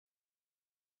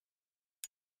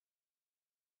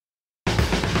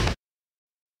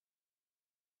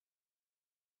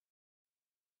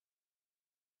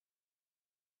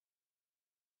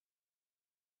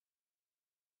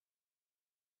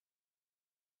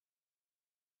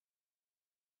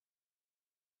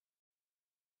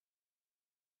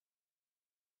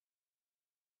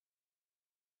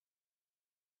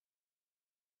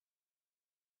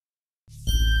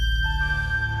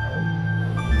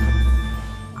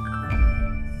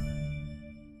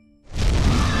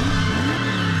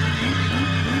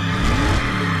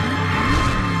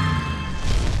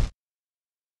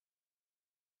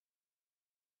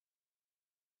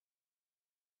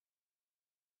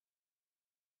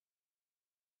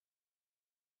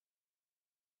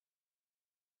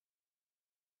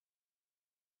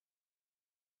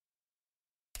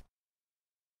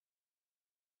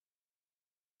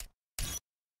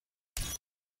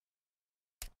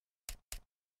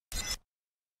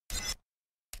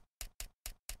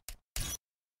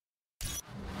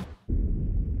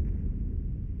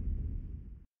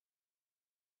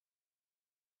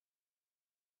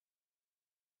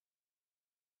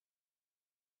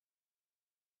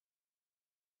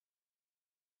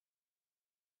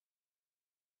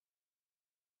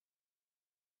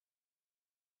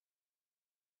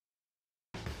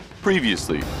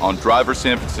Previously on Driver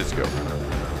San Francisco.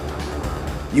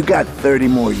 You got 30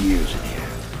 more years in here.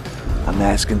 I'm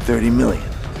asking 30 million.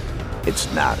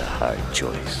 It's not a hard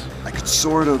choice. I could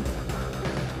sort of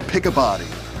pick a body.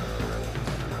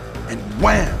 And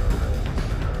wham!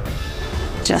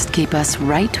 Just keep us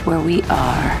right where we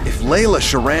are. If Layla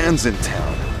Sharan's in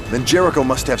town, then Jericho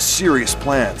must have serious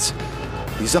plans.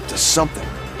 He's up to something.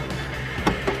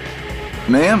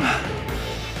 Ma'am?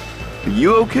 Are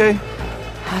you okay?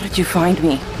 How did you find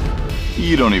me?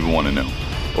 You don't even want to know.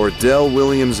 Ordell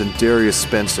Williams and Darius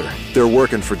Spencer. They're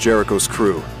working for Jericho's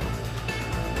crew.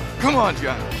 Come on,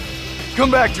 John. Come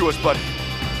back to us, buddy.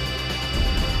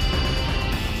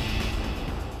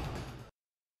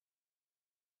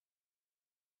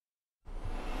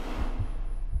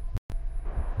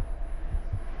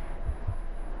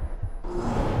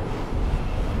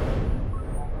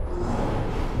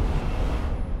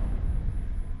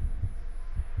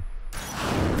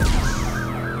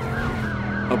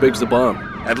 How big's the bomb?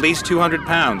 At least 200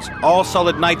 pounds. All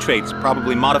solid nitrates,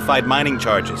 probably modified mining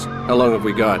charges. How long have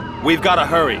we got? We've got to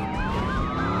hurry.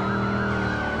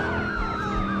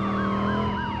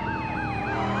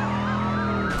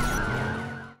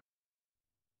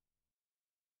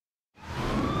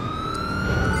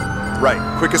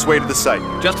 Right, quickest way to the site.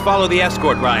 Just follow the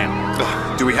escort,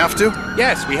 Ryan. Do we have to?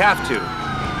 Yes, we have to.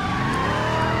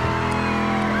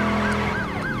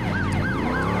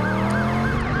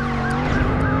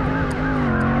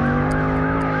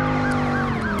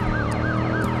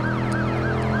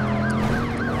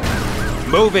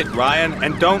 Move it, Ryan,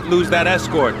 and don't lose that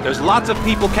escort. There's lots of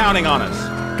people counting on us.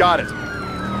 Got it.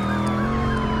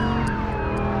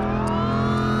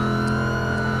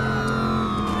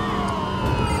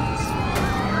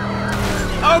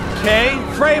 Okay,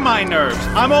 fray my nerves.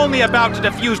 I'm only about to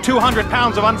defuse 200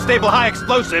 pounds of unstable high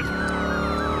explosive.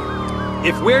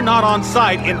 If we're not on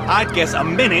site in, I'd guess, a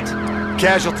minute...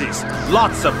 Casualties.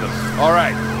 Lots of them. All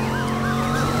right.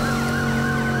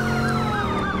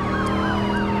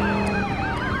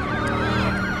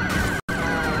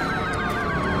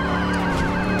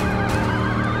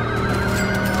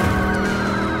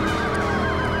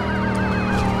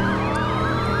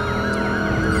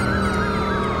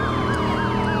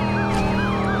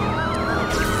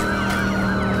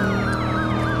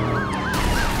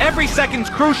 Every second's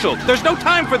crucial. There's no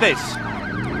time for this.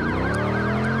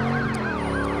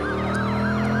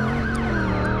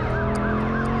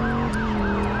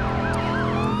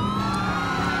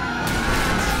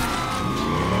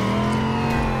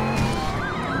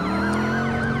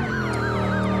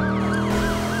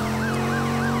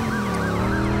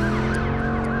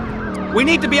 We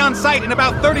need to be on site in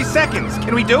about 30 seconds.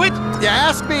 Can we do it? Yeah,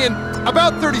 ask me in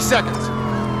about 30 seconds.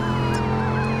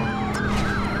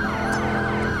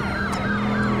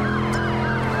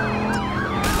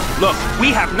 Look, we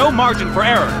have no margin for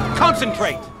error.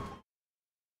 Concentrate!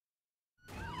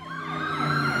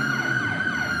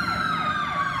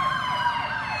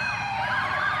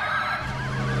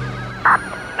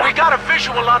 We got a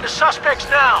visual on the suspects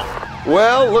now.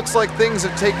 Well, looks like things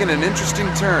have taken an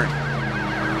interesting turn.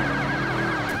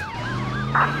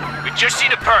 We just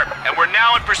seen a perp, and we're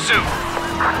now in pursuit.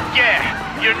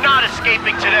 Yeah, you're not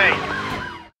escaping today.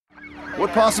 What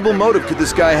possible motive could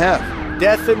this guy have?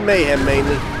 Death and mayhem,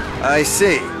 mainly. I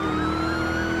see.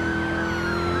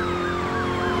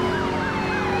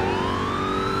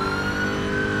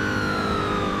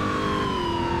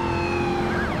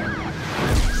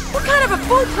 What kind of a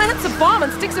fool plants a bomb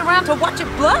and sticks around to watch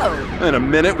it blow? In a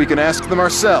minute, we can ask them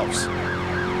ourselves.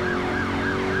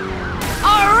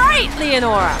 All right,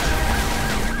 Leonora!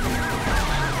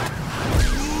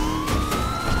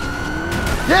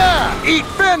 Yeah! Eat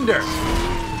Fender!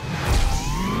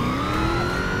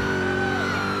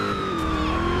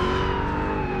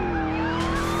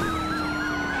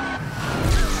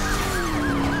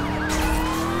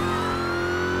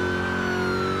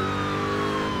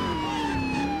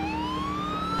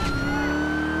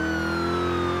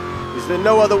 Is there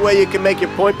no other way you can make your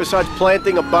point besides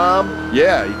planting a bomb?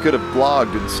 Yeah, you could have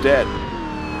blogged instead.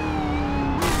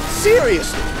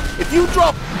 Seriously, if you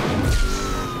drop...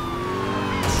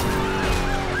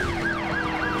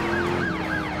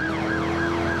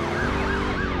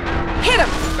 Hit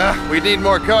him! We need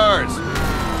more cars.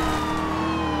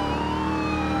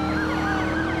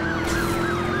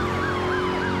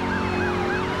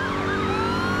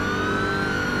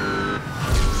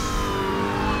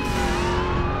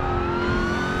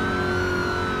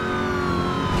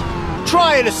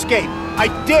 Try and escape! I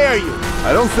dare you!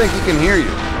 I don't think he can hear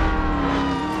you.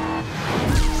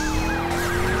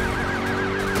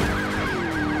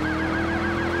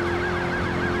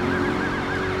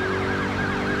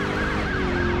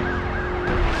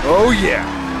 Oh yeah!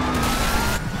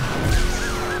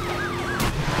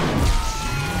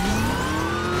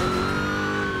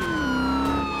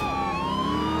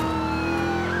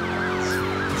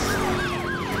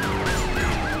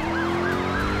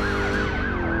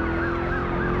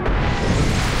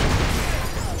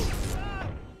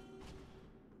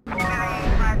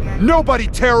 Nobody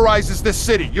terrorizes this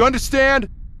city, you understand?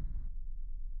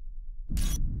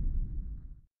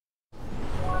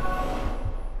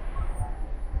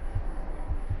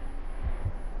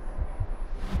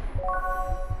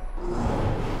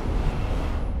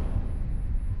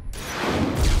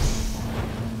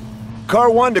 Car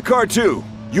 1 to car 2.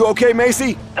 You okay,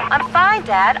 Macy? I'm fine,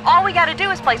 Dad. All we gotta do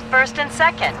is place first and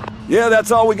second. Yeah,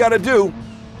 that's all we gotta do.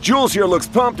 Jules here looks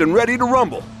pumped and ready to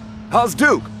rumble. How's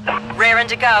Duke? Raring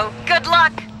to go. Good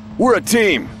luck. We're a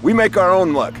team. We make our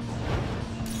own luck.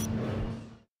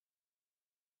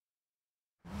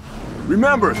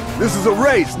 Remember, this is a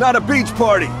race, not a beach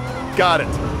party. Got it.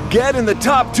 Get in the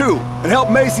top 2 and help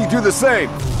Macy do the same.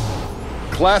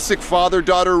 Classic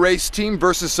father-daughter race team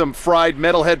versus some fried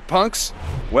metalhead punks?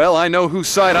 Well, I know whose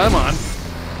side I'm on.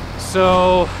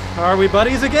 So, are we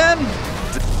buddies again?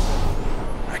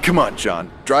 Come on, John.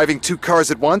 Driving 2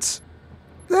 cars at once?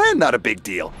 Not a big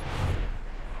deal.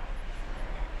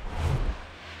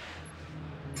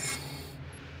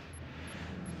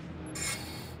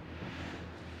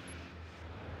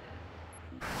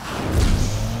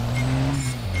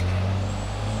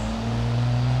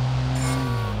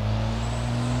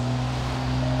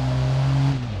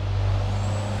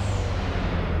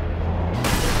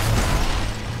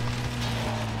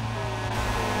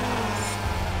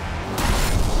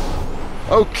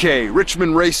 Okay,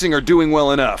 Richmond Racing are doing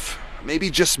well enough. Maybe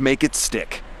just make it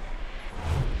stick.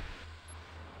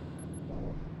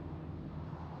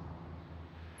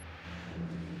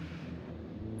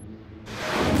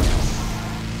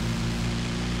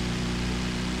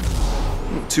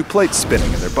 Two plates spinning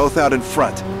and they're both out in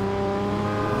front.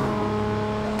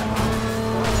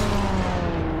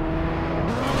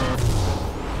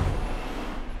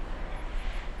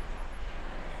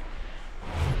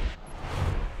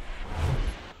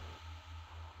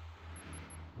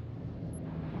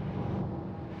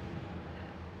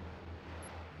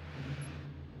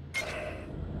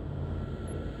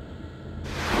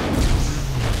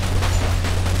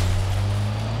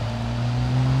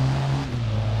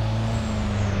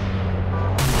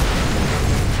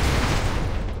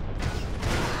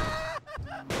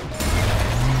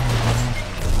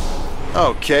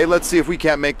 Okay, let's see if we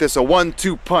can't make this a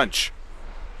 1-2 punch.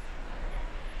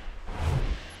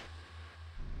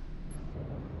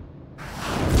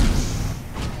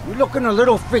 You're looking a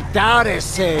little freaked out,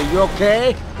 S.A. You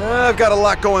okay? I've got a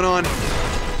lot going on.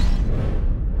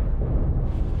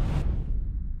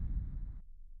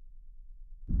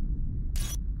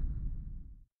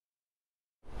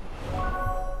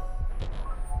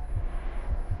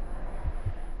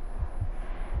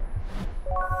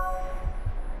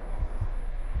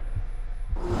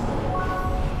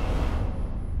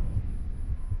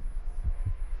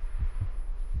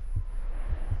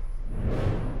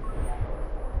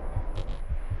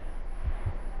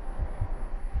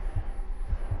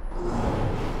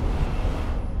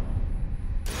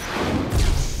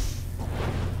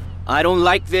 I don't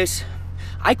like this.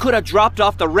 I could have dropped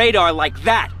off the radar like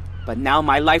that, but now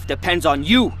my life depends on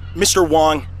you. Mr.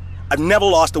 Wong, I've never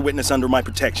lost a witness under my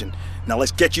protection. Now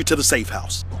let's get you to the safe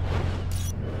house.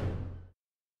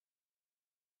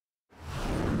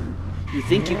 You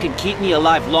think you can keep me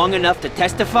alive long enough to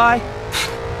testify?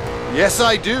 Yes,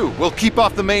 I do. We'll keep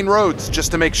off the main roads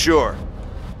just to make sure.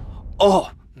 Oh,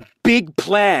 big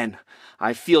plan.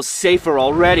 I feel safer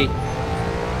already.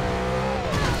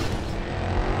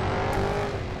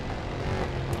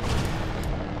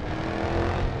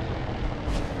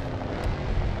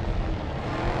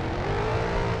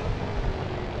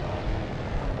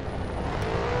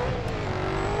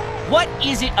 What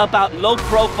is it about low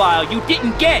profile you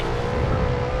didn't get?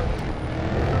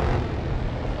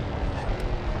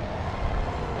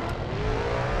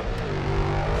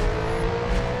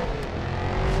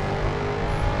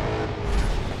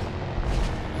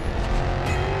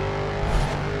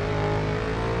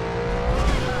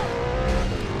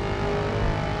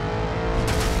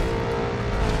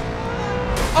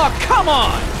 Oh, come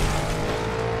on!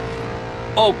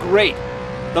 Oh, great.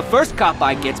 The first cop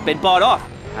I get's been bought off.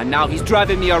 And now he's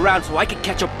driving me around so I can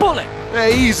catch a bullet.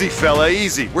 Hey, easy, fella,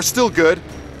 easy. We're still good.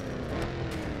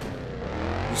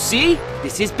 You see?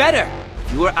 This is better.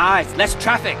 Fewer eyes, less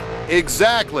traffic.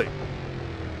 Exactly.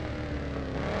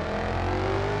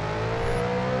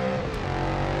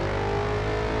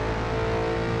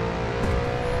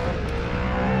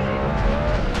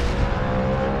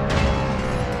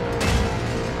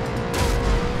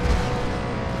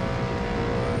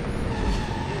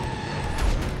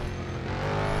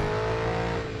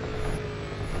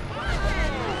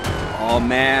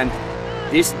 man.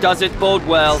 This doesn't bode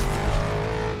well.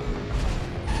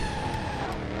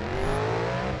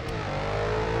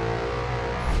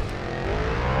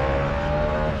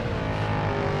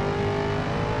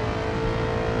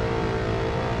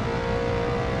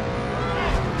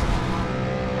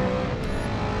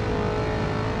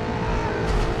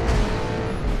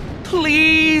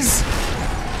 Please!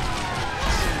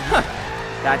 Huh.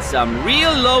 That's some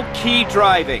real low-key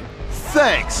driving.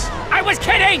 Thanks! I was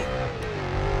kidding!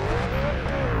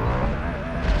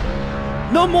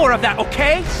 No more of that,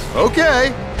 okay?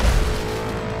 Okay.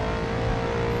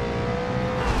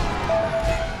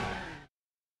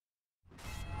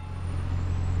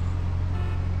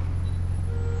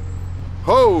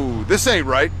 Oh, this ain't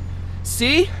right.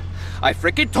 See? I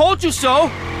frickin' told you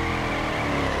so!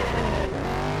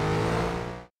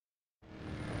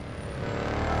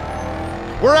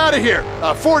 We're out of here!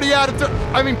 40 out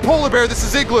of Polar Bear, this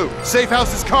is Igloo. Safe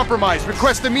house is compromised.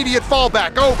 Request immediate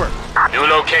fallback, over. New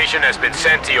location has been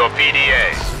sent to your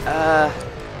PDA.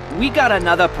 We got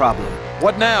another problem.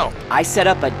 What now? I set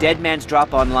up a dead man's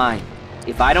drop online.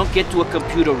 If I don't get to a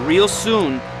computer real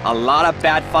soon, a lot of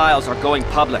bad files are going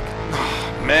public.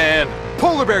 Man.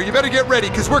 Polar Bear, you better get ready,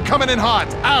 because we're coming in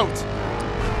hot. Out!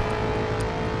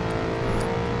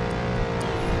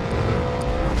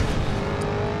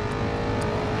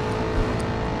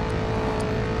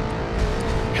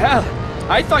 Hell,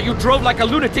 I thought you drove like a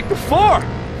lunatic before!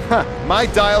 Huh, my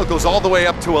dial goes all the way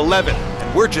up to 11,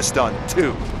 and we're just on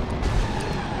 2.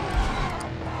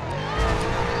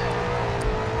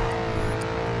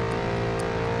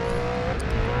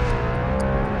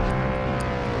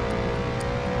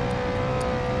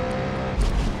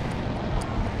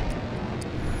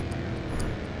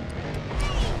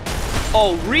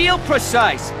 Oh, real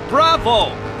precise. Bravo!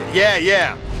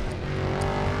 Yeah.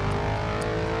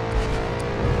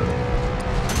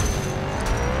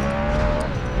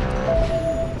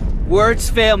 Words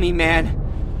fail me, man.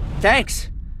 Thanks,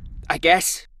 I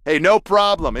guess. Hey, no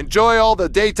problem. Enjoy all the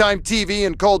daytime TV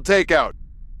and cold takeout.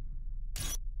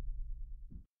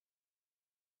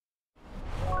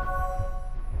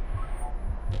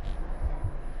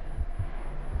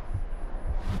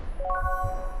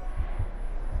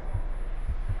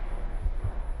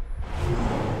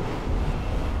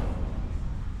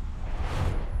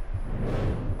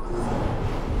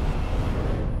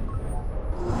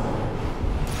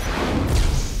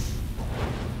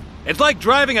 It's like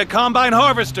driving a combine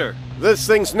harvester. This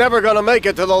thing's never gonna make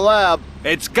it to the lab.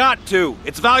 It's got to.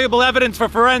 It's valuable evidence for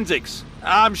forensics.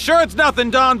 I'm sure it's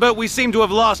nothing, Don, but we seem to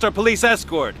have lost our police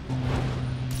escort.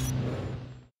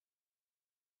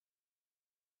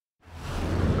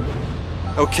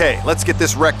 Okay, let's get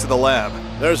this wreck to the lab.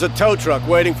 There's a tow truck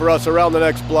waiting for us around the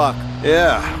next block.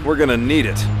 Yeah, we're gonna need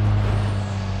it.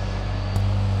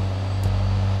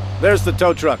 There's the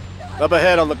tow truck, up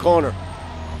ahead on the corner.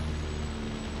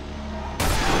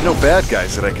 No bad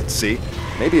guys that I can see.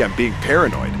 Maybe I'm being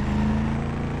paranoid.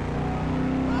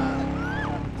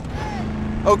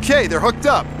 Okay, they're hooked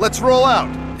up. Let's roll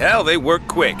out. Hell, they work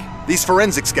quick. These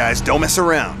forensics guys don't mess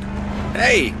around.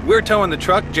 Hey, we're towing the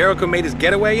truck Jericho made his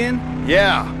getaway in?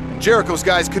 Yeah, and Jericho's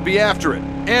guys could be after it.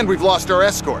 And we've lost our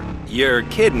escort. You're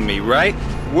kidding me, right?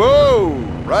 Whoa,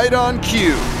 right on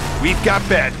cue. We've got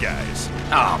bad guys.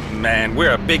 Oh man,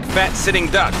 we're a big fat sitting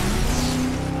duck.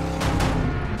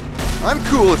 I'm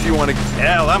cool if you want to...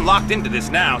 Hell, I'm locked into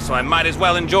this now, so I might as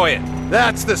well enjoy it.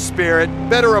 That's the spirit.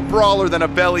 Better a brawler than a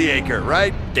bellyacher,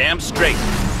 right? Damn straight.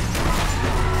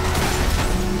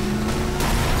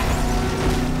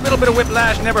 Little bit of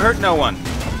whiplash never hurt no one.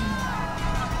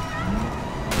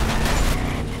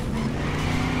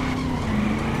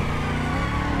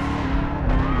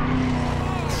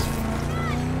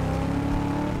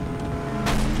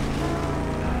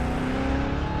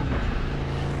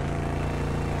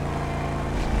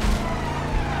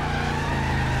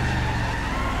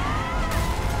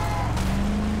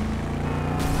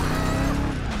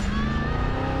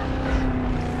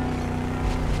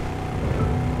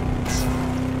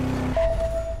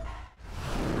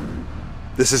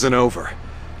 This isn't over.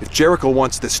 If Jericho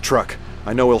wants this truck,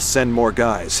 I know he'll send more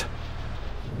guys.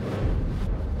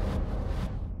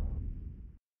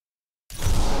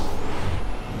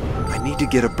 I need to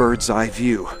get a bird's eye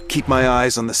view, keep my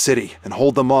eyes on the city, and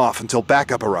hold them off until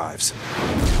backup arrives.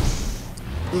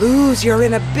 Lose your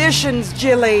inhibitions,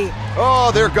 Jilly.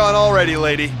 Oh, they're gone already,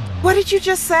 lady. What did you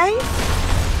just say?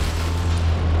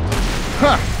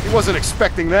 Huh, he wasn't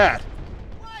expecting that.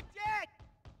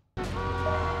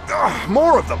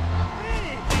 More of them!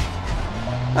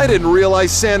 I didn't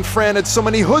realize San Fran had so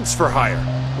many hoods for hire.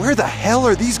 Where the hell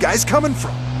are these guys coming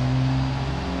from?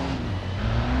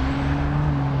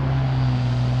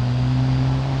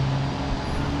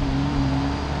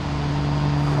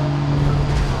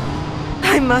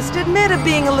 must admit of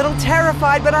being a little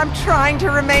terrified, but I'm trying to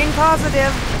remain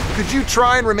positive. Could you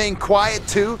try and remain quiet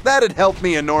too? That'd help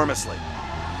me enormously.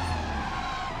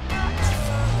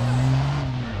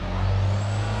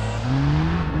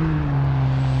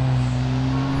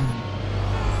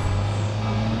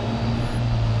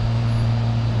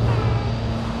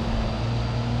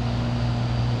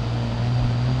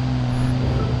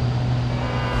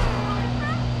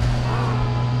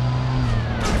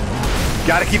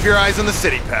 Gotta keep your eyes on the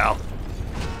city, pal.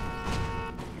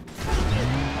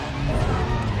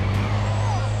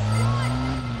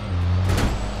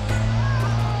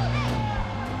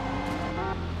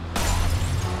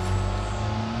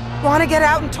 Want to get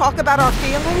out and talk about our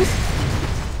feelings?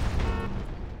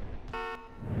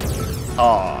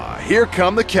 Ah, here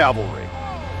come the cavalry.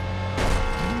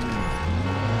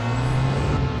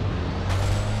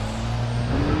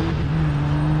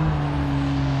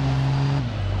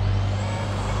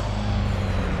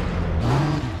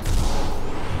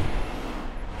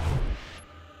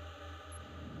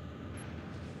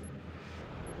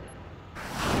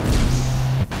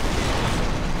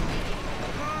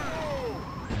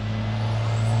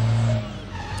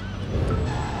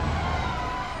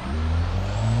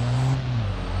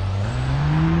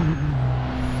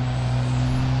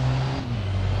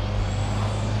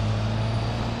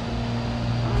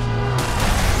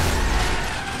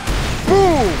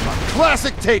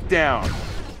 Classic takedown!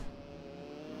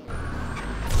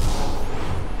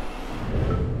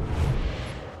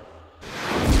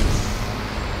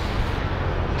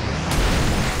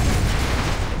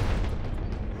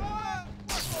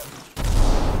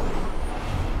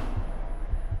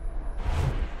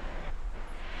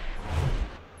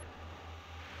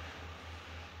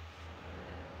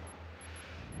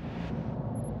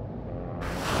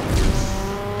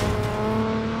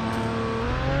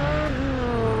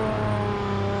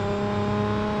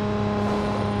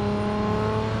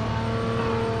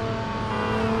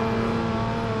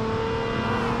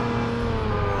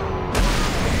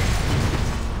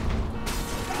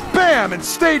 And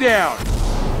stay down!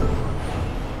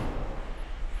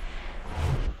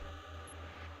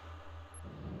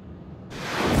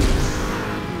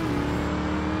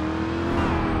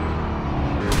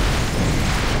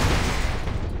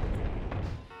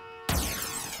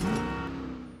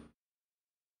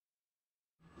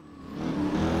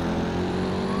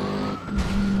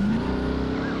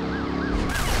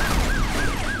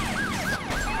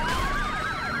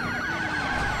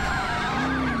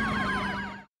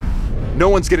 No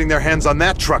one's getting their hands on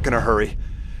that truck in a hurry.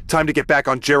 Time to get back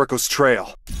on Jericho's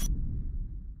trail.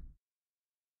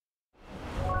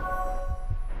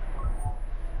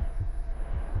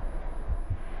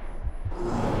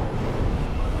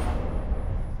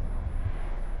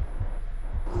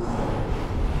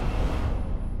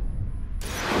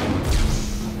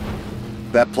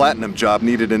 That platinum job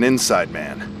needed an inside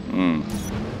man.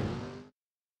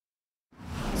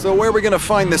 So where are we gonna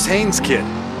find this Haynes kid?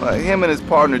 Him and his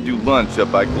partner do lunch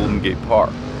up by Golden Gate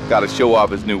Park. Gotta show off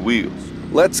his new wheels.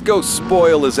 Let's go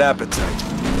spoil his appetite.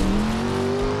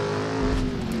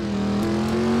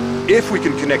 If we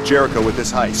can connect Jericho with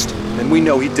this heist, then we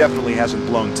know he definitely hasn't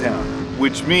blown town.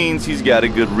 Which means he's got a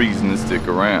good reason to stick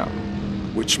around.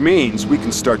 Which means we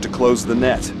can start to close the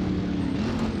net.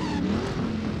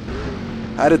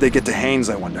 How did they get to Haynes,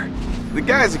 I wonder? The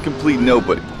guy's a complete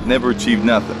nobody. Never achieved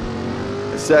nothing.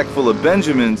 A sack full of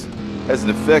Benjamins has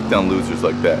an effect on losers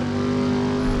like that.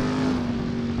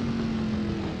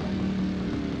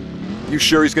 You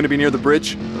sure he's gonna be near the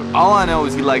bridge? All I know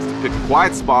is he likes to pick a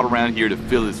quiet spot around here to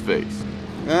fill his face.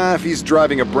 If he's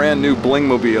driving a brand new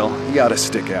Blingmobile, he ought to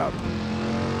stick out.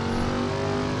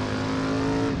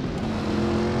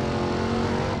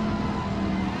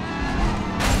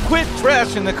 Quit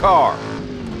trashing the car!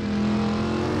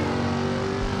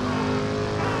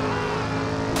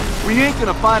 We ain't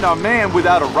gonna find our man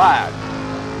without a ride.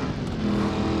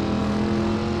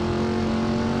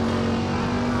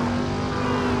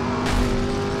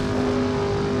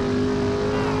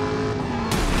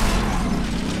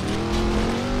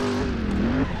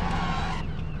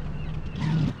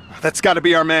 That's gotta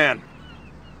be our man.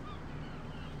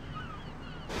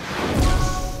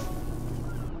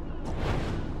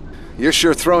 You're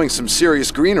sure throwing some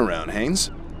serious green around,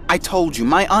 Haynes. I told you,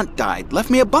 my aunt died, left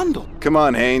me a bundle. Come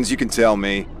on, Haynes, you can tell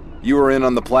me. You were in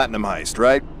on the platinum heist,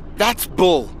 right? That's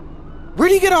bull. Where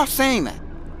do you get off saying that?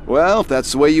 Well, if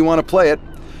that's the way you want to play it.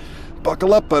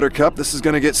 Buckle up, Buttercup, this is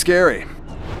gonna get scary.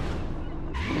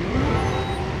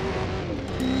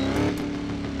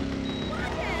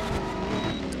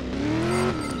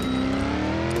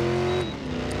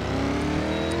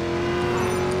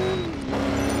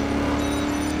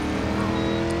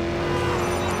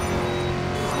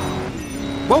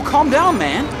 Well, calm down,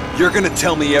 man. You're gonna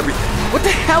tell me everything. What the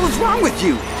hell is wrong with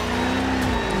you?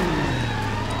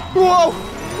 Whoa!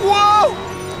 Whoa!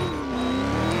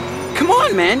 Come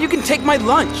on, man, you can take my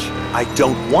lunch. I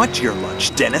don't want your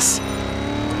lunch, Dennis.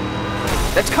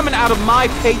 That's coming out of my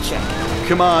paycheck.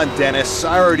 Come on, Dennis.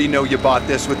 I already know you bought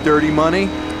this with dirty money.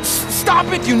 Stop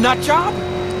it, you nutjob!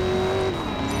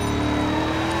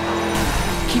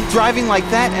 Keep driving like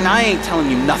that and I ain't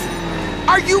telling you nothing.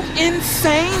 Are you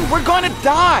insane? We're gonna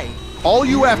die! All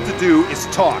you have to do is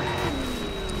talk.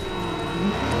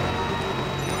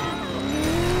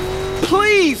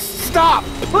 Please, stop!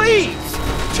 Please!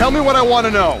 Tell me what I want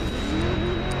to know.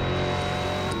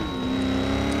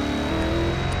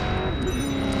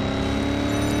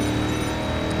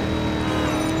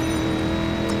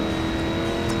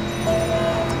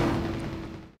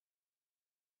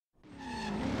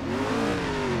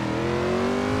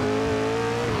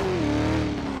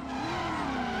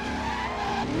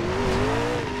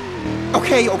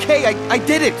 Okay, I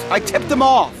did it. I tipped them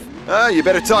off. You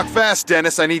better talk fast,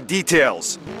 Dennis. I need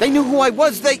details. They knew who I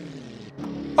was.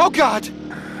 Oh, God.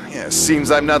 Yeah, seems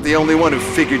I'm not the only one who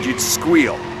figured you'd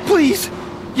squeal. Please,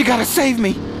 you gotta save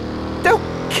me. They'll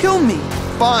kill me.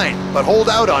 Fine, but hold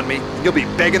out on me, and you'll be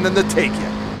begging them to take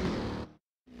you.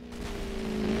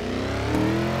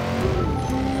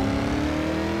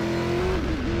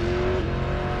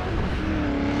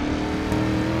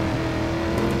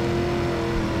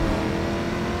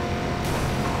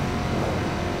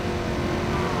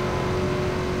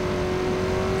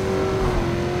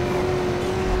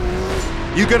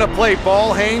 You gonna play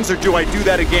ball, Haynes, or do I do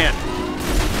that again?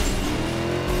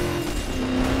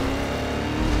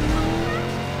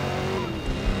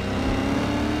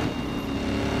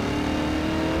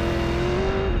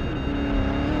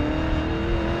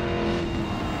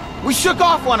 We shook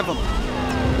off one of them.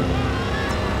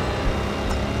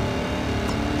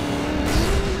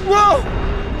 Whoa!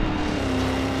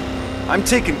 I'm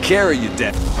taking care of you,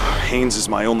 Den. Haynes is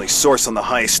my only source on the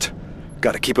heist.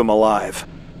 Gotta keep him alive.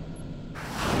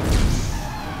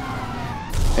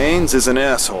 Haynes is an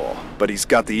asshole, but he's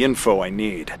got the info I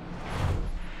need.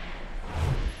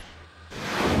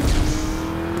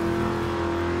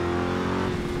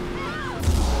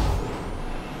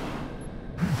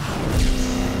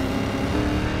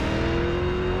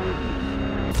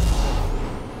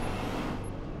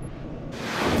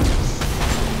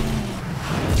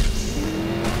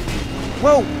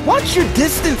 Whoa, watch your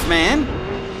distance, man!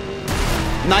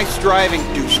 Nice driving,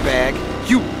 douchebag.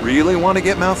 You really want to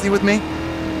get mouthy with me?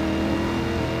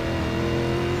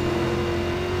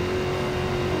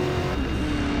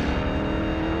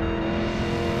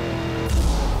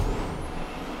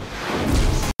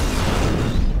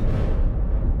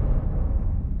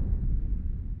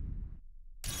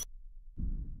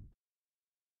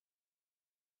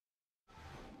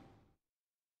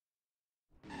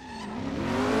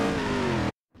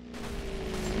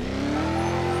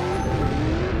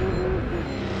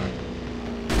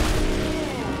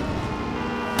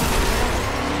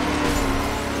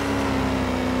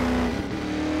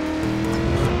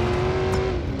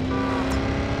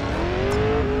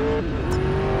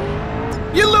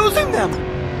 You're losing them!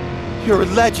 You're a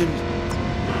legend.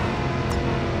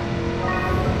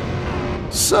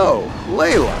 So,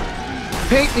 Layla.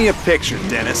 Paint me a picture,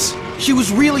 Dennis. She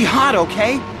was really hot,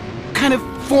 okay? Kind of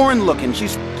foreign looking.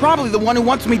 She's probably the one who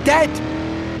wants me dead.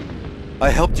 I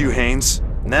helped you, Haynes.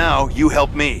 Now, you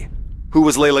help me. Who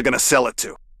was Layla gonna sell it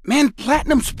to? Man,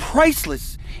 platinum's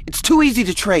priceless. It's too easy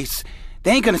to trace.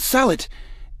 They ain't gonna sell it.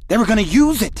 They were gonna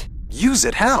use it. Use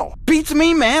it how? Beats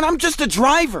me, man. I'm just a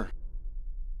driver.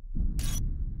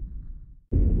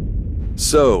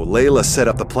 So, Layla set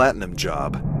up the platinum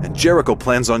job, and Jericho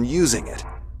plans on using it.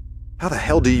 How the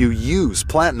hell do you use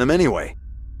platinum anyway?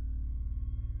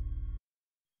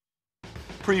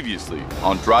 Previously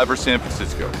on Driver San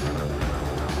Francisco.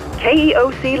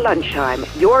 KEOC Lunchtime.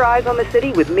 Your eyes on the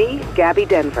city with me, Gabby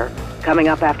Denver. Coming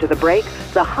up after the break,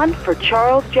 the hunt for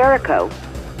Charles Jericho.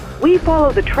 We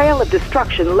follow the trail of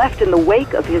destruction left in the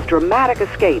wake of his dramatic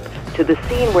escape to the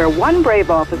scene where one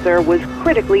brave officer was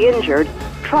critically injured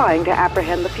trying to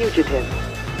apprehend the fugitive.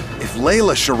 If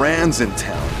Layla Sharan's in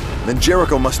town, then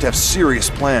Jericho must have serious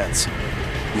plans.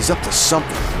 He's up to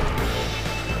something.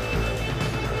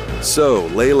 So,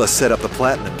 Layla set up the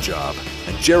platinum job,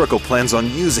 and Jericho plans on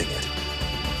using it.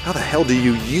 How the hell do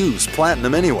you use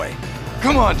platinum anyway?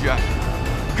 Come on, Jack.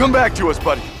 Come back to us,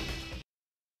 buddy.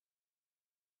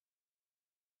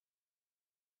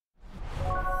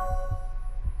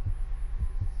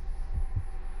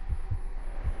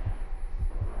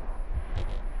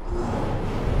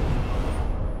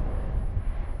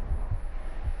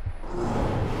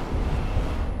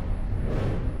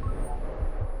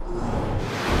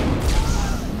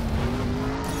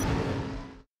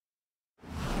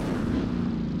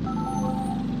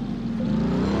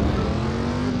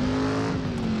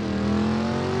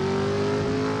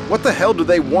 What the hell do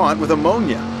they want with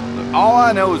ammonia? Look, all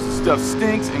I know is the stuff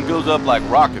stinks and goes up like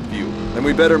rocket fuel. Then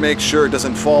we better make sure it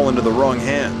doesn't fall into the wrong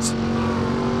hands.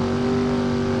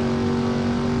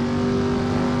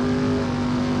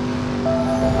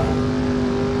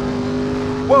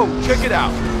 Whoa, check it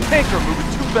out. Tanker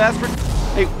moving too fast for...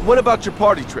 Hey, what about your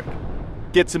party trick?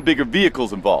 Get some bigger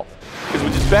vehicles involved. Because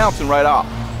we're just bouncing right off.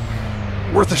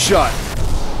 Worth a shot.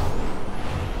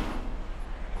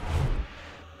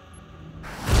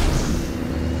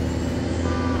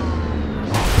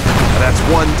 That's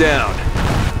one down.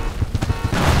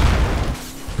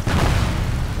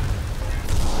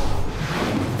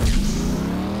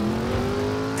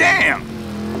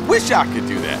 Damn! Wish I could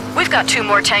do that. We've got 2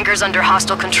 more tankers under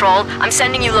hostile control. I'm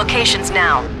sending you locations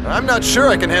now. I'm not sure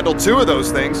I can handle 2 of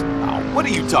those things. Oh, what are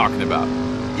you talking about?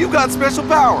 You got special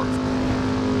powers.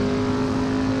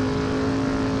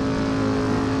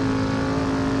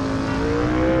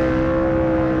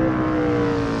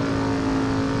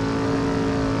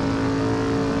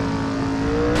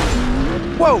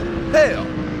 Whoa, hell!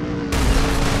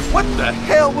 What the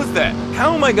hell was that?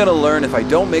 How am I gonna learn if I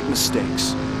don't make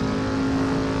mistakes?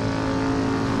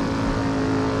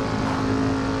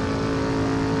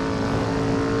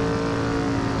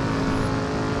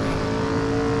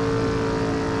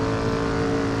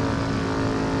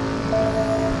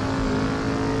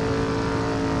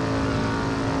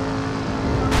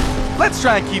 Let's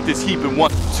try and keep this heap in one.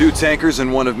 2 tankers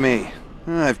and 1 of me.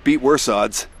 I've beat worse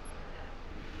odds.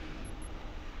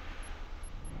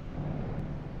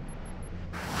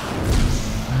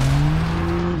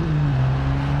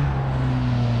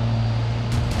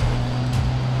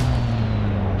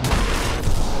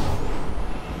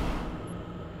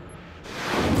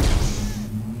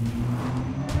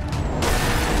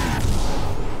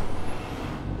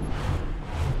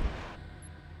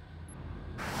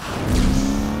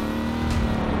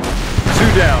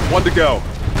 Down, 1 to go.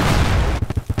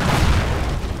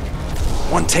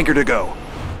 1 tanker to go.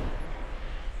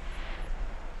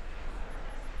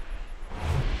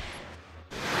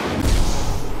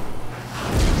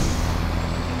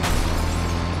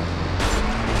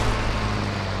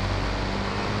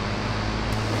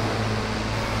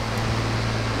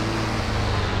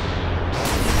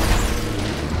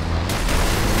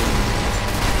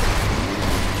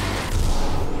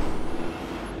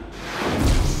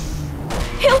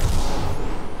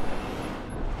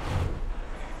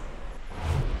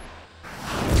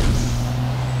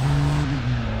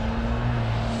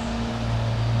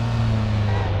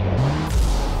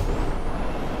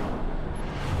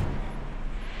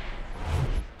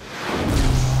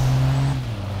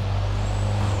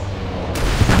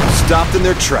 Stopped in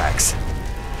their tracks.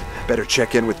 Better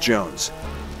check in with Jones.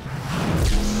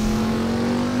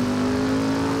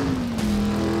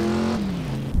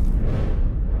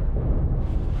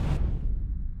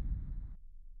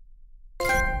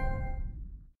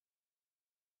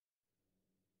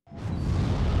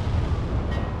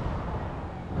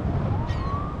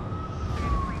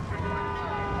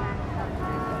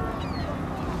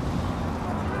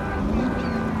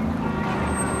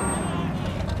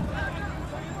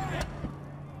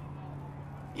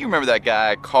 You remember that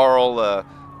guy, Carl,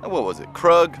 what was it,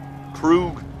 Krug?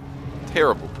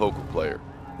 Terrible poker player.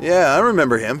 Yeah, I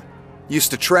remember him.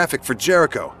 Used to traffic for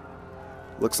Jericho.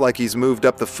 Looks like he's moved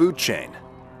up the food chain.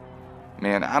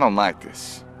 Man, I don't like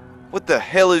this. What the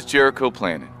hell is Jericho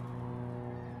planning?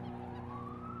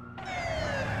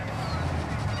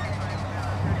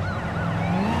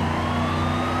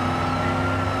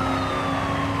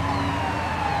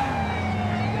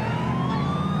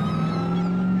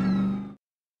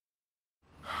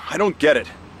 I don't get it.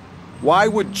 Why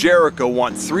would Jericho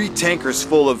want 3 tankers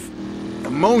full of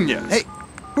ammonia? Hey,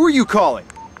 who are you calling?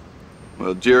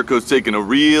 Well, Jericho's taking a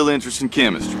real interest in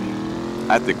chemistry.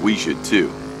 I think we should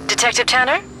too. Detective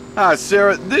Tanner? Hi,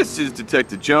 Sarah. This is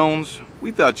Detective Jones.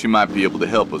 We thought you might be able to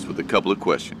help us with a couple of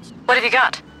questions. What have you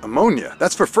got? Ammonia.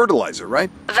 That's for fertilizer, right?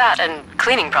 That and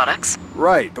cleaning products.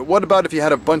 Right, but what about if you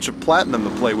had a bunch of platinum to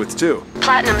play with too?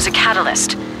 Platinum's a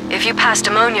catalyst. If you passed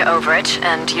ammonia over it,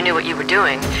 and you knew what you were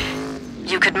doing,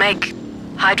 you could make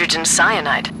hydrogen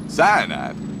cyanide.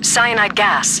 Cyanide? Cyanide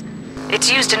gas. It's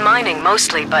used in mining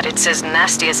mostly, but it's as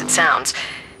nasty as it sounds.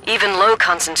 Even low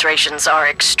concentrations are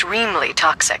extremely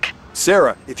toxic.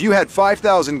 Sarah, if you had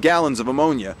 5,000 gallons of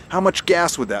ammonia, how much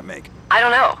gas would that make? I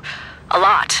don't know. A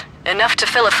lot. Enough to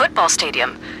fill a football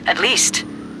stadium, at least.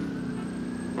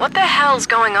 What the hell's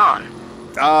going on?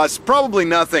 It's probably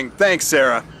nothing. Thanks,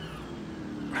 Sarah.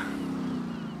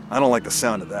 I don't like the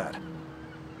sound of that.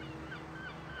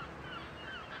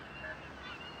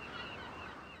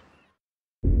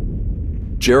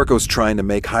 Jericho's trying to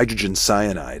make hydrogen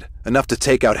cyanide, enough to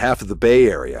take out half of the Bay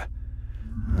Area.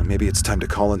 Maybe it's time to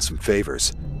call in some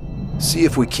favors. See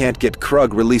if we can't get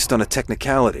Krug released on a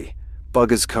technicality, bug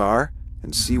his car,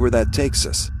 and see where that takes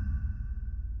us.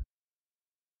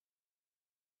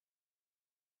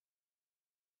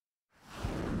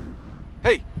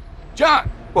 Hey, John!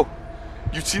 Whoa,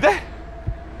 you see that?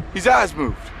 His eyes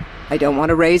moved. I don't want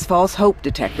to raise false hope,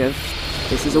 Detective.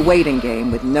 This is a waiting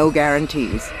game with no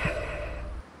guarantees.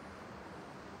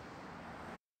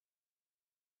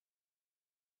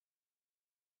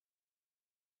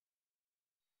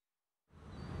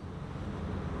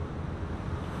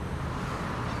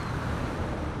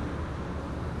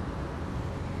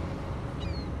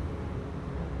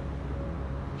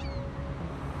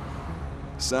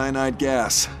 Cyanide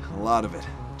gas. A lot of it.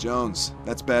 Jones,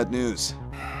 that's bad news.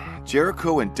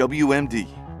 Jericho and WMD.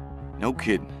 No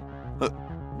kidding. Look,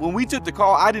 when we took the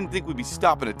call, I didn't think we'd be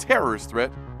stopping a terrorist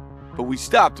threat. But we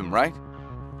stopped him, right?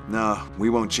 No, we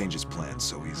won't change his plans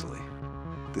so easily.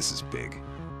 This is big.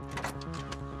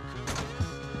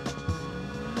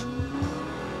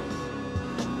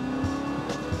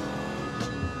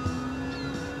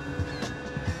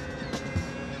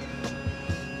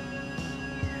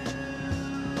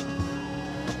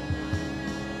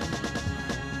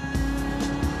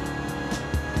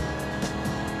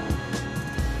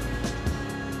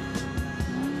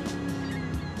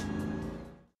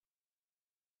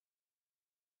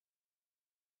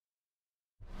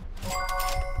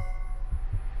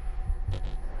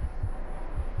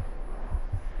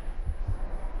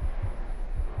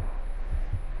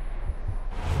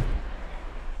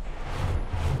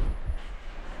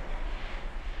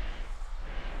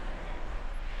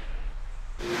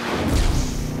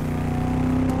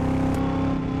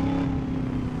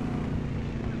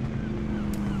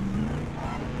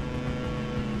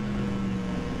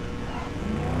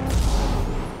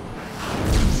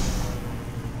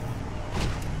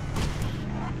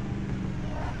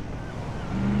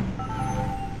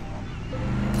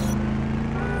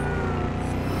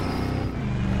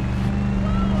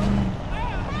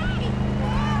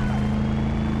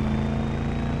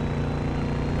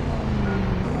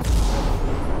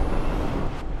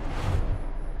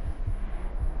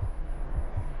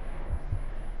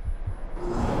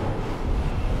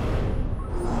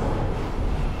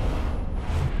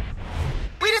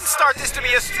 Start this to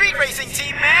be a street racing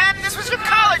team, man! This was your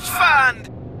college fund!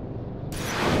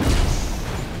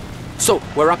 So,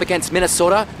 we're up against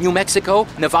Minnesota, New Mexico,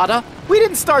 Nevada? We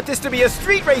didn't start this to be a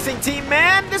street racing team,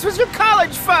 man! This was your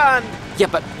college fund! Yeah,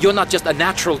 but you're not just a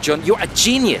natural, John, you're a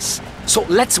genius! So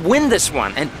let's win this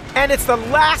one, and... And it's the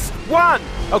last one,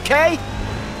 okay?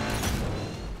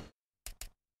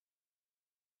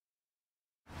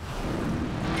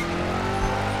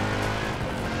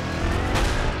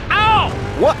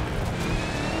 What?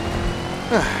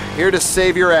 Here to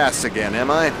save your ass again,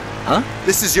 am I? Huh?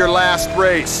 This is your last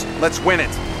race. Let's win it.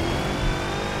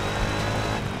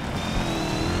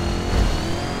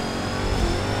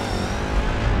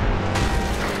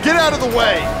 Get out of the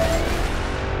way!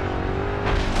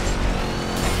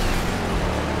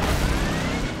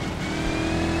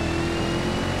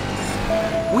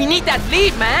 We need that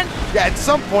lead, man! Yeah, at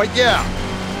some point, yeah.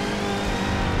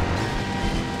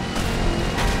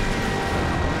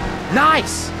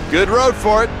 Nice! Good road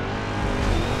for it.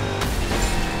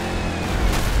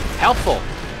 Helpful.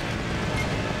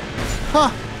 Huh,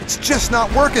 it's just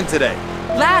not working today.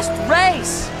 Last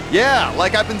race! Yeah,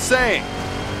 like I've been saying.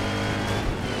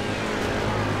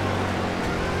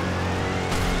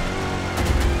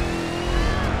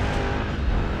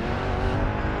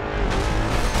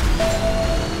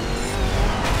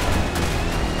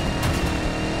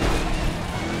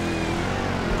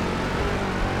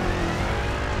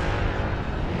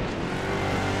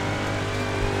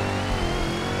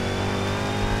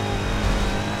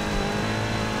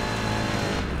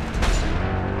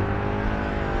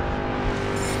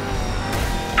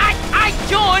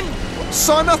 John!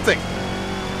 Saw nothing.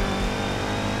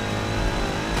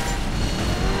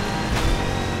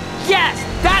 Yes,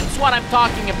 that's what I'm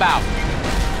talking about.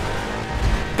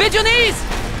 Pigeonese!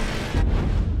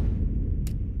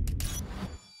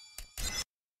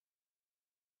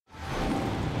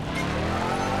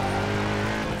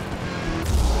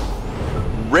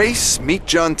 Race, meet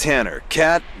John Tanner.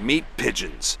 Cat, meet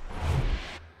pigeons.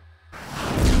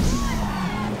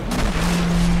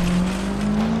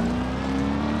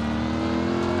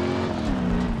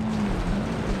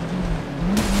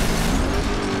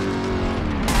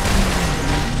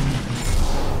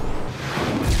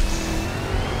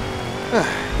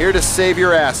 Here to save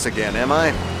your ass again, am I?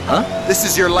 Huh? This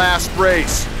is your last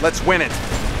race. Let's win it.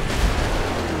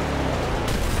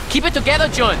 Keep it together,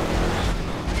 John.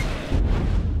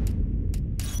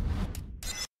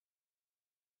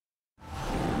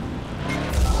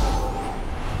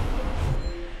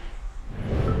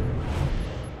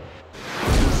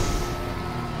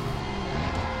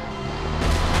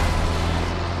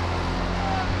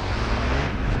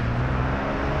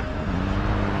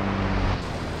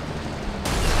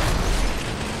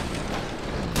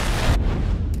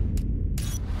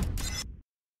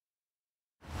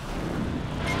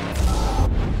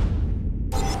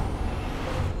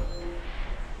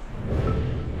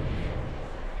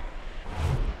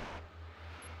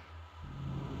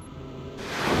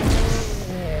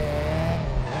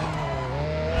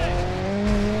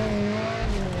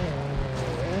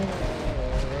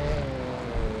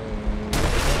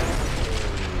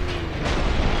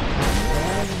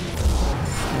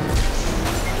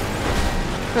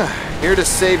 Here to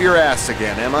save your ass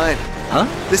again, am I?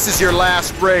 Huh? This is your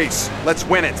last race. Let's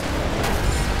win it.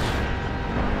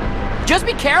 Just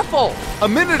be careful! A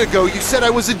minute ago, you said I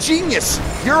was a genius.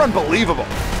 You're unbelievable.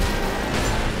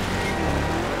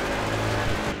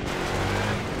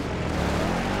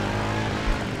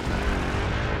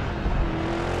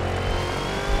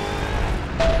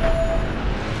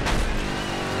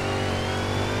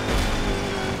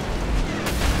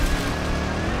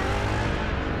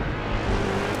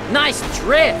 Nice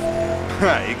drift!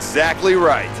 Exactly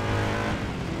right.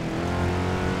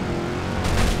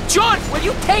 John, will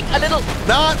you take a little...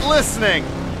 Not listening!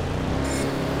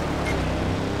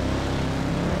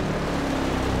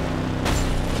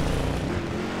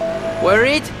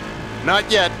 Worried? Not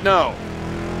yet, no.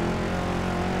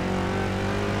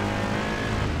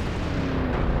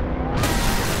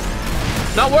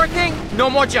 Not working? No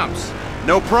more jumps.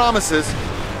 No promises.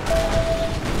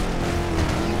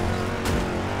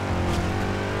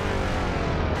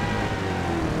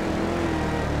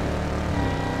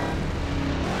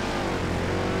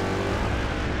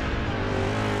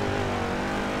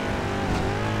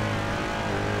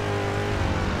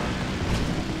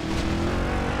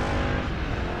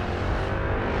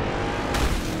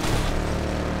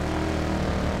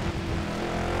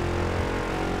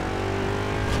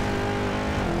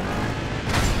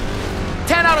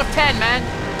 Out of 10, man.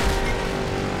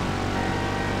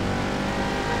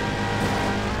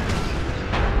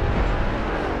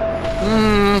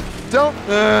 Don't,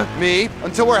 me,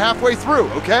 until we're halfway through,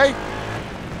 okay?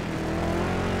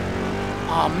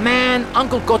 Oh man,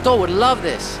 Uncle Goto would love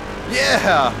this.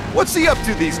 Yeah, what's he up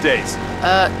to these days?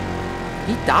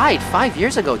 He died 5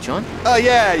 years ago, John. Oh,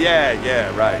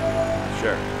 yeah, right.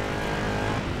 Sure.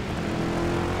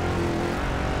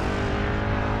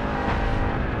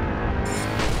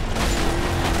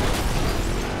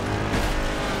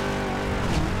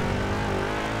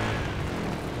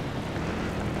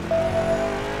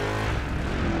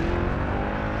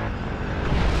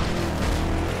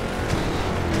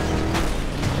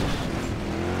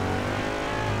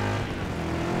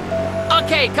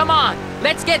 Okay, come on.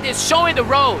 Let's get this show in the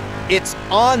road. It's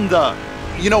on the...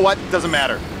 You know what? Doesn't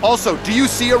matter. Also, do you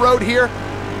see a road here?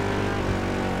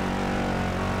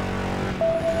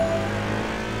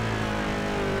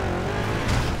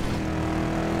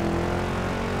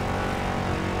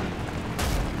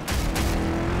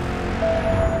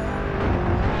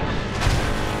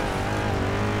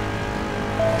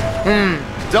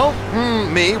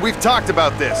 Don't me. We've talked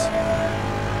about this.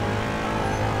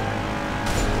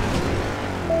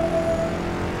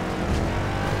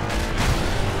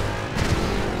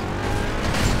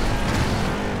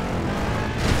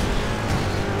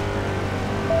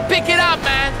 Pick it up,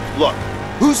 man! Look,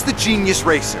 who's the genius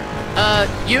racer?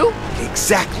 You?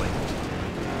 Exactly.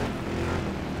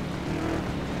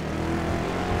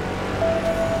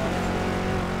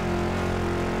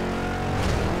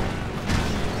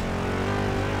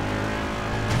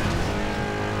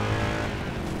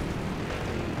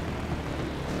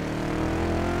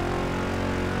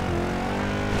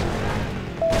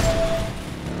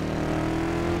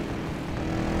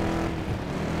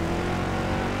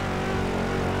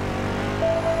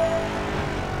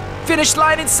 Finish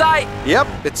line in sight. Yep,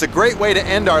 it's a great way to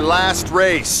end our last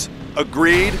race.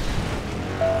 Agreed?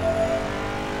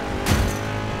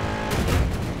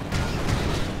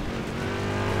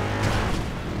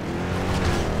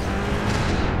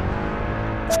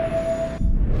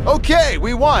 Okay,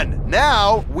 we won.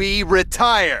 Now we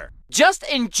retire. Just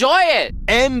enjoy it.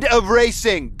 End of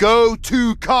racing. Go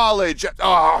to college.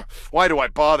 Ah, why do I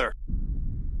bother?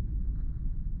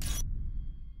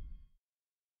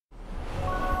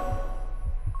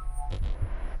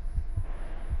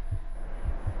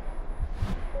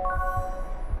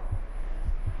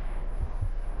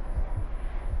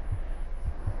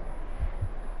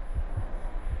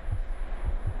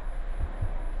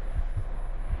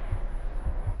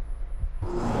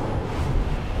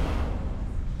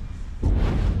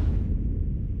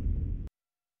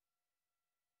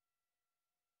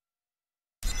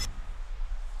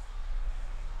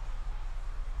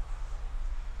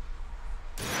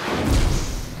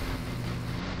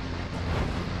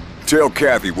 Tell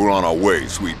Kathy we're on our way,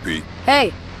 Sweet Pea.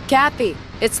 Hey, Kathy,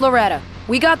 it's Loretta.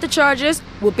 We got the charges.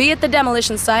 We'll be at the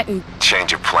demolition site and...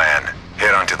 Change of plan.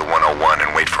 Head onto the 101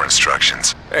 and wait for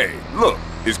instructions. Hey, look,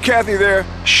 is Kathy there?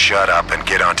 Shut up and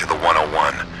get onto the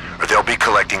 101, or they'll be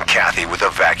collecting Kathy with a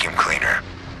vacuum cleaner.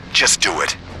 Just do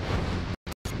it.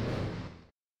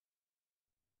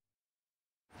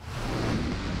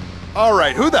 All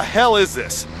right, who the hell is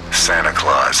this? Santa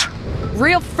Claus.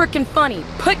 Real frickin' funny.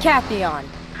 Put Kathy on.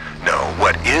 No,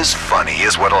 what is funny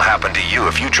is what'll happen to you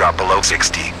if you drop below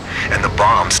 60, and the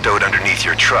bomb stowed underneath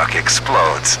your truck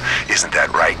explodes. Isn't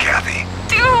that right, Kathy?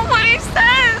 Do what he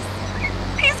says!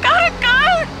 He's got a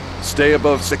gun! Stay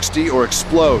above 60 or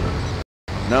explode.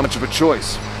 Not much of a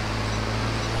choice.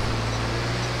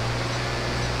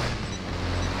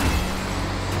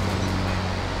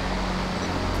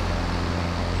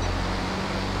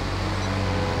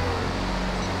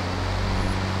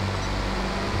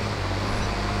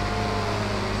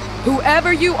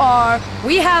 Whoever you are,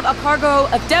 we have a cargo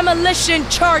of demolition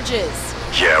charges.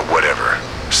 Yeah, whatever.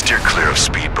 Steer clear of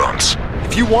speed bumps.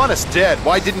 If you want us dead,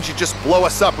 why didn't you just blow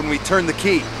us up when we turned the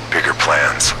key? Bigger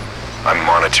plans. I'm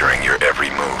monitoring your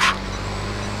every move.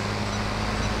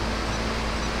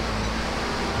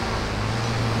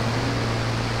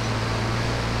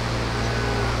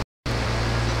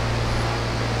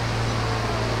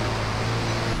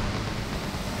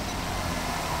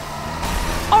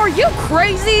 Are you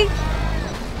crazy?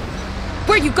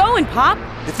 Where you going, Pop?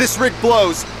 If this rig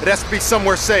blows, it has to be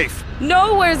somewhere safe.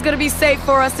 Nowhere's gonna be safe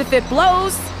for us if it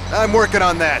blows. I'm working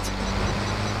on that.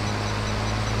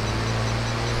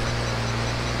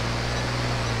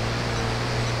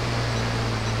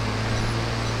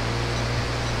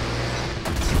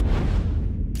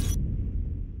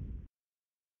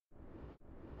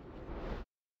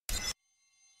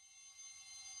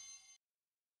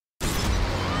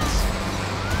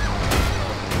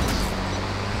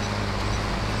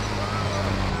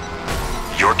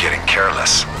 You're getting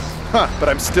careless. Huh, but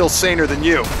I'm still saner than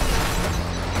you.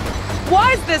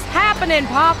 Why is this happening,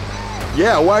 Pop?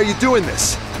 Yeah, why are you doing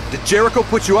this? Did Jericho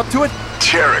put you up to it?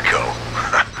 Jericho?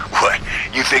 What,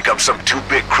 you think I'm some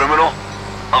too-big criminal?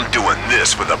 I'm doing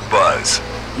this with a buzz.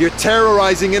 You're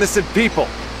terrorizing innocent people.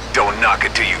 Don't knock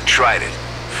it till you've tried it.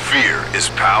 Fear is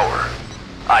power.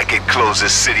 I could close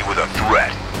this city with a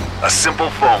threat. A simple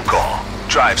phone call.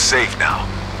 Drive safe now.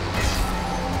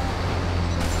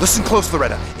 Listen close,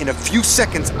 Loretta. In a few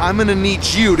seconds, I'm gonna need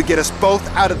you to get us both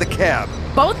out of the cab.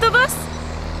 Both of us?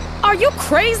 Are you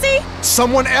crazy?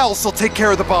 Someone else will take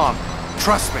care of the bomb.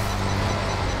 Trust me.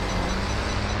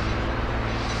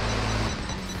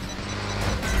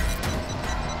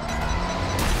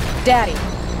 Daddy,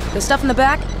 the stuff in the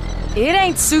back, it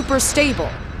ain't super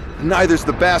stable. Neither's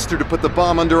the bastard to put the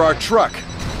bomb under our truck.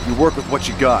 You work with what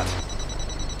you got.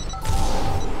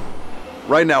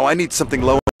 Right now, I need something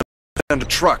low on the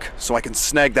truck so I can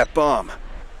snag that bomb.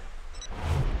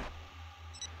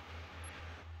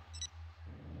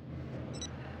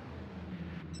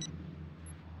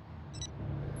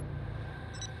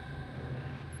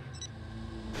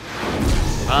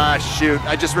 Ah, shoot.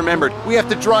 I just remembered. We have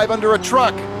to drive under a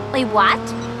truck. Wait, what?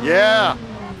 Yeah.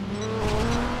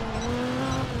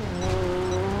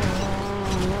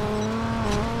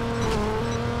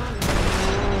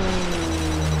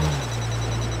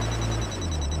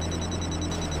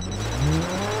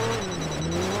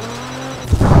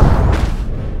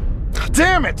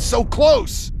 Damn it, so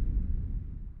close!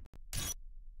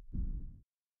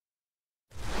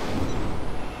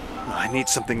 I need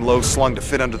something low-slung to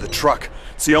fit under the truck.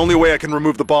 It's the only way I can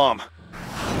remove the bomb.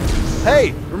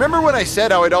 Hey, remember when I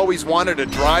said how I'd always wanted to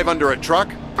drive under a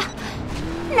truck?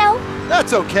 No.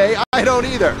 That's okay, I don't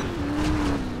either.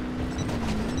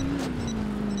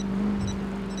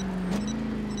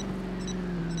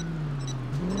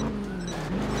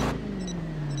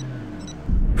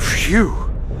 Phew.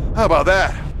 How about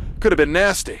that? Could have been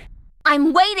nasty.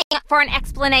 I'm waiting for an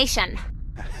explanation.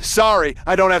 Sorry,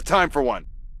 I don't have time for one.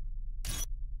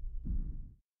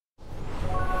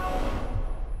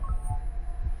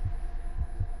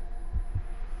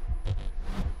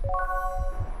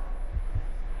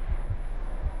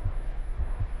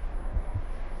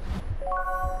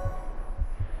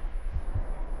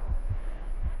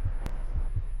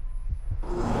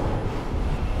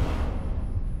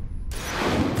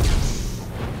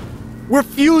 We're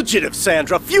fugitives,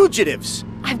 Sandra, fugitives!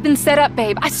 I've been set up,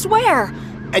 babe, I swear!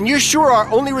 And you're sure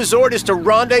our only resort is to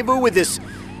rendezvous with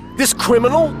this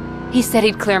criminal? He said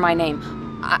he'd clear my name.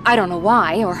 I don't know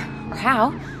why, or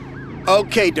how.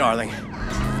 Okay, darling.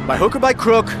 By hook or by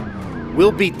crook,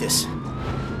 we'll beat this.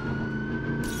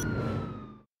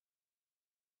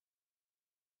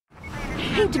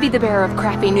 hate to be the bearer of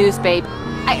crappy news, babe.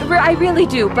 I really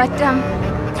do, but,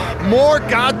 More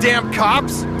goddamn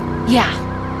cops? yeah.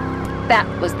 That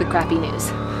was the crappy news.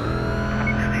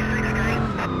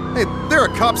 Hey, there are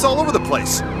cops all over the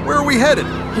place. Where are we headed?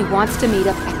 He wants to meet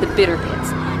up at the Bitter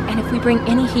Pits. And if we bring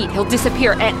any heat, he'll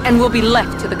disappear and we'll be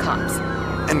left to the cops.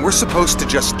 And we're supposed to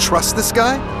just trust this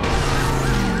guy?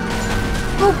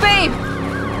 Oh, babe!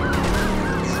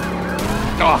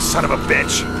 Oh, son of a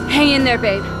bitch. Hang in there,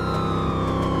 babe.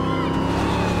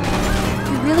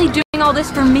 You're really doing all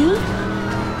this for me?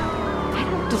 I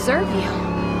don't deserve you.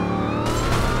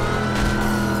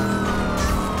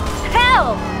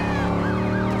 Hell!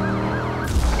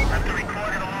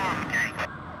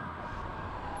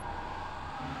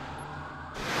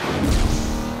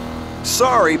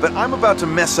 Sorry, but I'm about to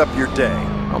mess up your day.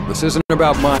 Oh, this isn't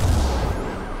about my...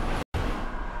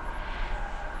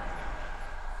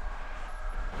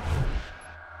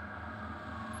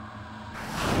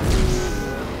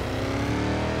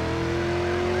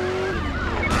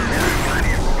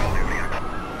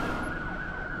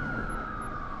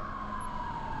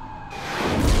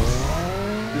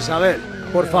 Isabel,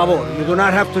 por favor, you do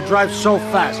not have to drive so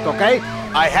fast, okay?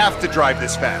 I have to drive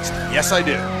this fast. Yes, I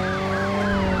do.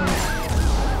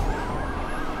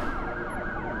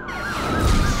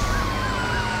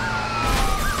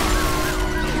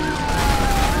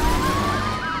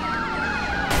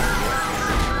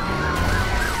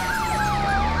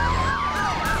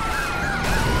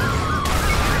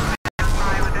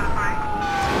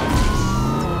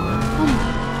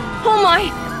 Oh my!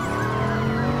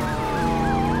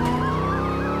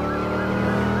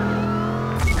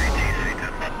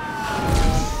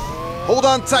 Hold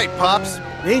on tight, Pops.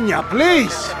 Niña,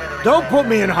 please! Don't put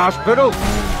me in hospital!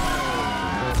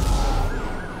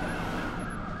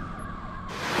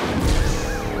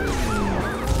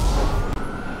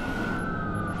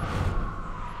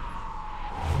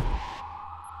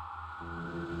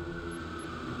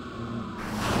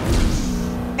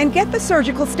 And get the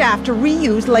surgical staff to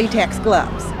reuse latex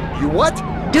gloves. You what?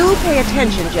 Do pay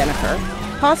attention, Jennifer.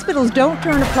 Hospitals don't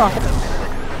turn a profit.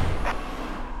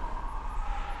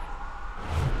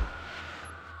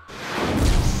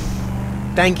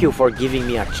 Thank you for giving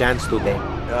me a chance today.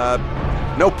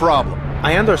 No problem.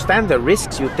 I understand the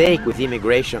risks you take with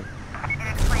immigration.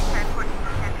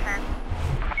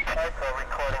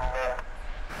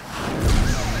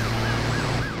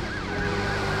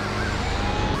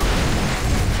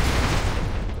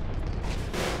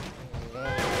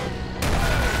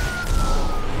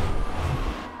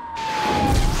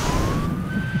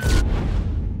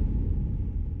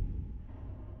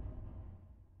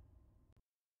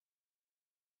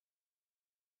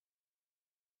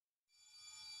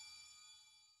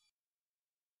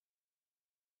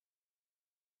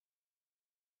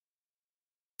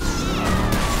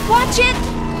 Watch it!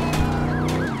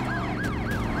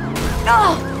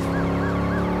 Oh!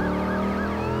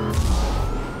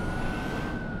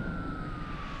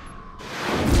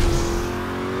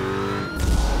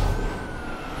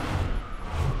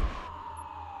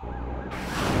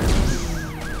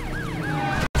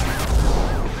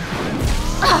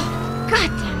 Oh,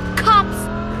 goddamn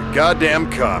cops!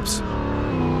 Goddamn cops.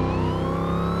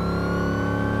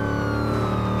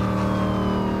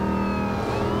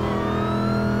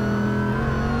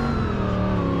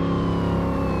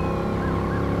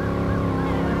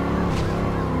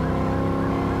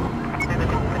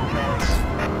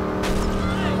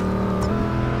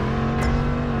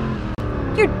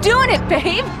 You're doing it,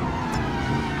 babe!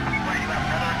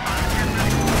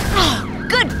 Oh,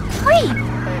 good grief!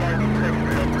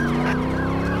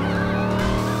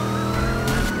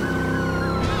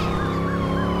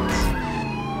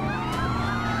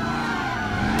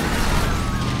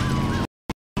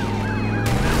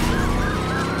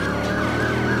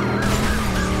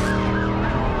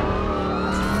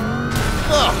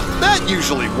 Oh, that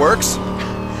usually works.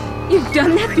 You've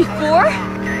done that before?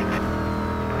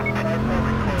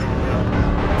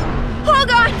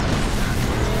 Hold on!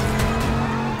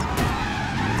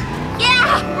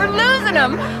 Yeah! We're losing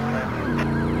them!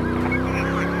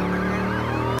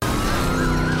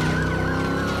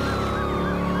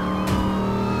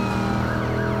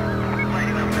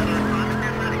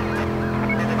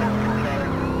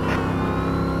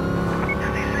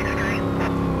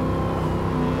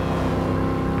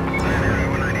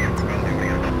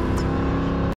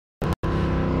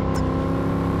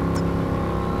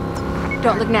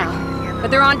 Don't look now,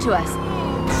 but they're on to us.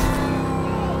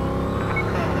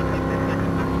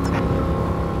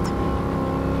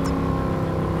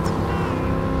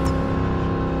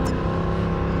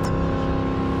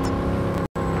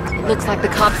 It looks like the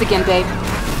cops again, babe.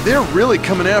 They're really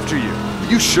coming after you.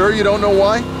 Are you sure you don't know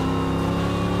why?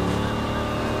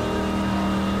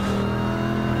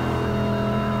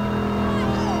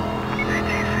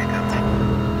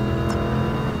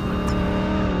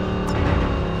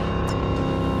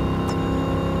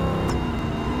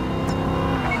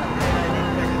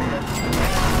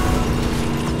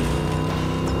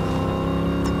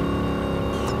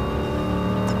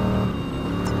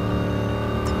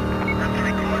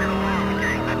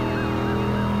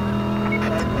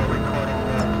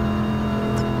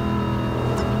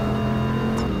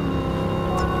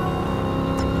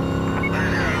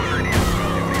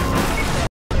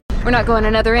 We're not going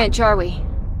another inch, are we?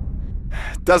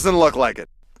 Doesn't look like it.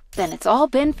 Then it's all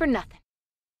been for nothing.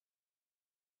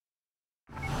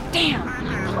 Damn!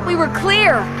 I thought we were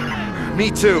clear!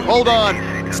 Me too. Hold on.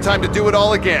 It's time to do it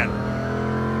all again.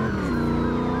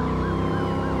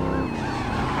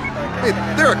 Hey,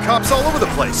 there are cops all over the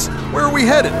place. Where are we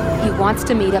headed? He wants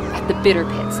to meet up at the bitter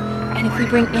pits. And if we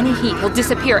bring any heat, he'll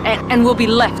disappear and we'll be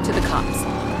left to the cops.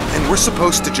 And we're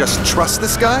supposed to just trust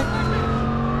this guy?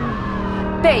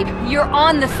 Babe, you're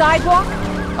on the sidewalk?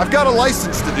 I've got a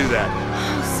license to do that.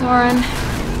 Oh, Soren,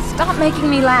 stop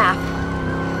making me laugh.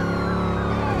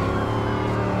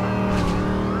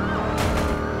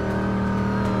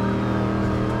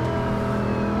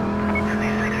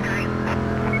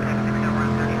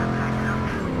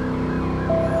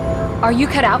 Are you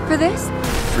cut out for this?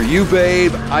 For you,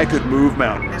 babe, I could move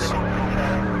mountains.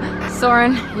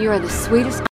 Soren, you are the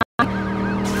sweetest.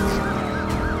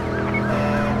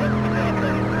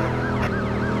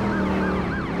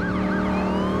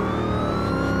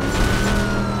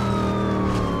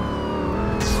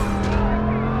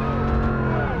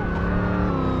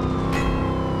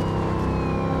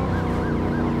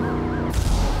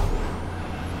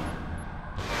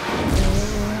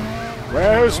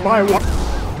 Where's my wife?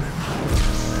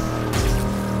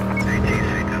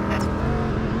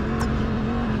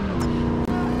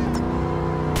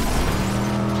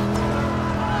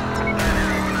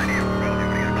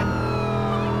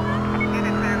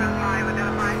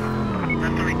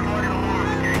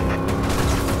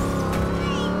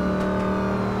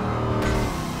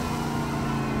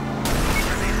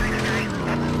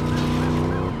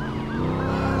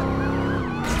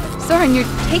 Soren, you're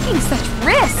taking such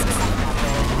risks.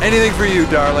 Anything for you,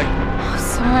 darling. Oh,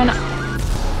 Soren.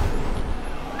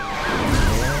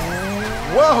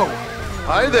 Whoa!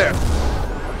 Hi there.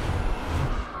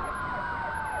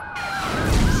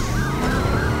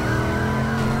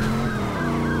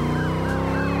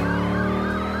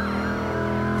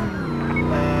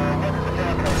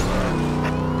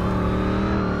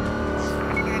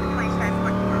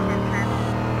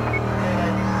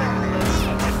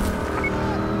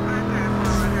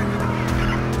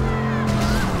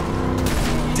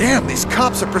 Damn, these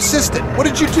cops are persistent. What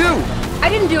did you do? I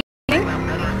didn't do anything.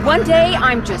 One day,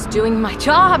 I'm just doing my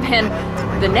job, and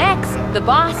the next, the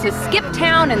boss has skipped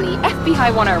town and the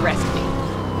FBI want to arrest me.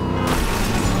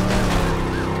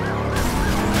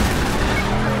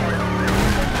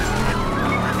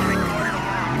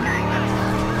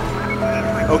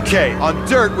 Okay, on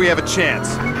dirt we have a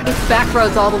chance. It's back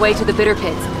roads all the way to the bitter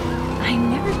pits. I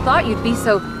never thought you'd be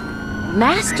so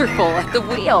masterful at the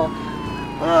wheel.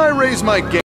 I raise my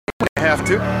game when I have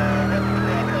to.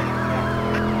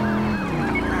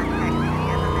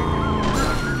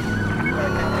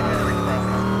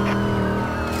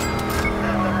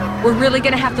 We're really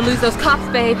gonna have to lose those cops,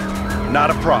 babe.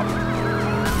 Not a problem.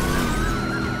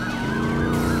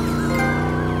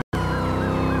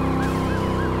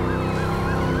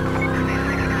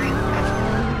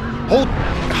 Hold...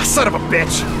 Ah, son of a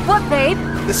bitch! What, babe?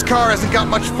 This car hasn't got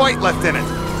much fight left in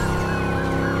it.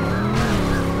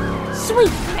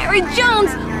 Sweet Mary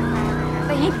Jones!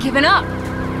 They ain't giving up.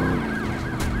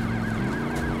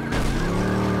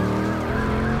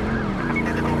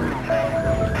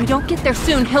 If we don't get there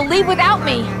soon, he'll leave without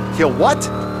me. He'll what?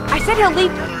 I said he'll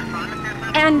leave,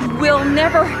 and we'll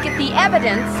never get the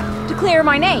evidence to clear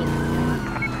my name.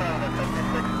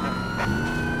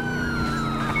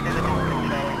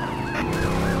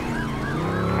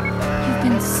 You've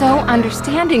been so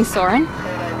understanding, Soren.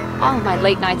 All of my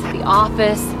late nights at the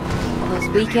office, all those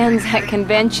weekends at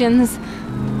conventions.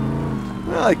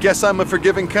 Well, I guess I'm a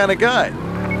forgiving kind of guy.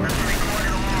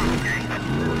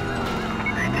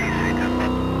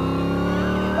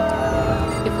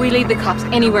 If we lead the cops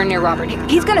anywhere near Robert,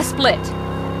 he's gonna split.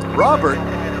 Robert?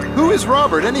 Who is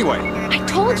Robert, anyway? I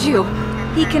told you!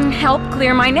 He can help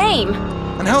clear my name.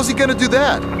 And how's he gonna do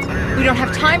that? We don't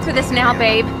have time for this now,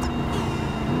 babe.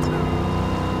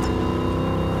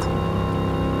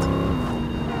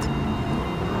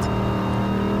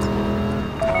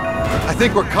 I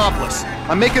think we're accomplice.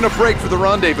 I'm making a break for the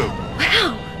rendezvous.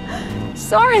 Wow!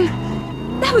 Soren,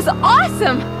 that was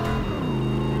awesome!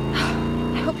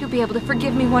 I hope you'll be able to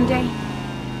forgive me one day.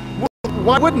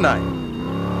 Why wouldn't I?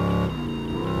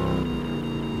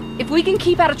 If we can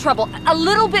keep out of trouble a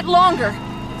little bit longer.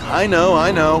 I know,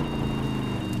 I know.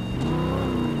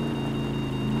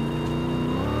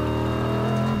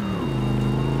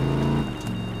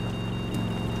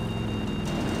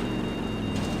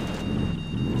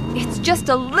 It's just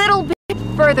a little bit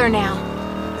further now.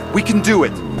 We can do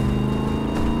it.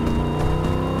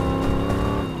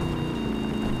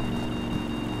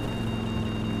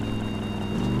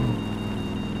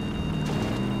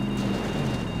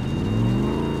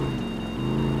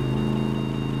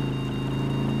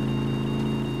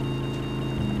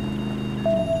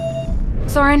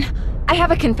 Soren, I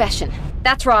have a confession.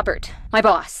 That's Robert, my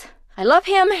boss. I love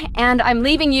him, and I'm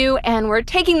leaving you, and we're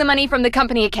taking the money from the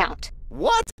company account.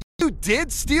 What? You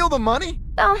did steal the money?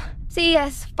 Well, see,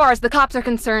 as far as the cops are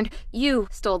concerned, you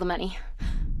stole the money.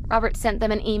 Robert sent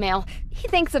them an email. He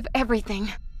thinks of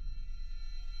everything.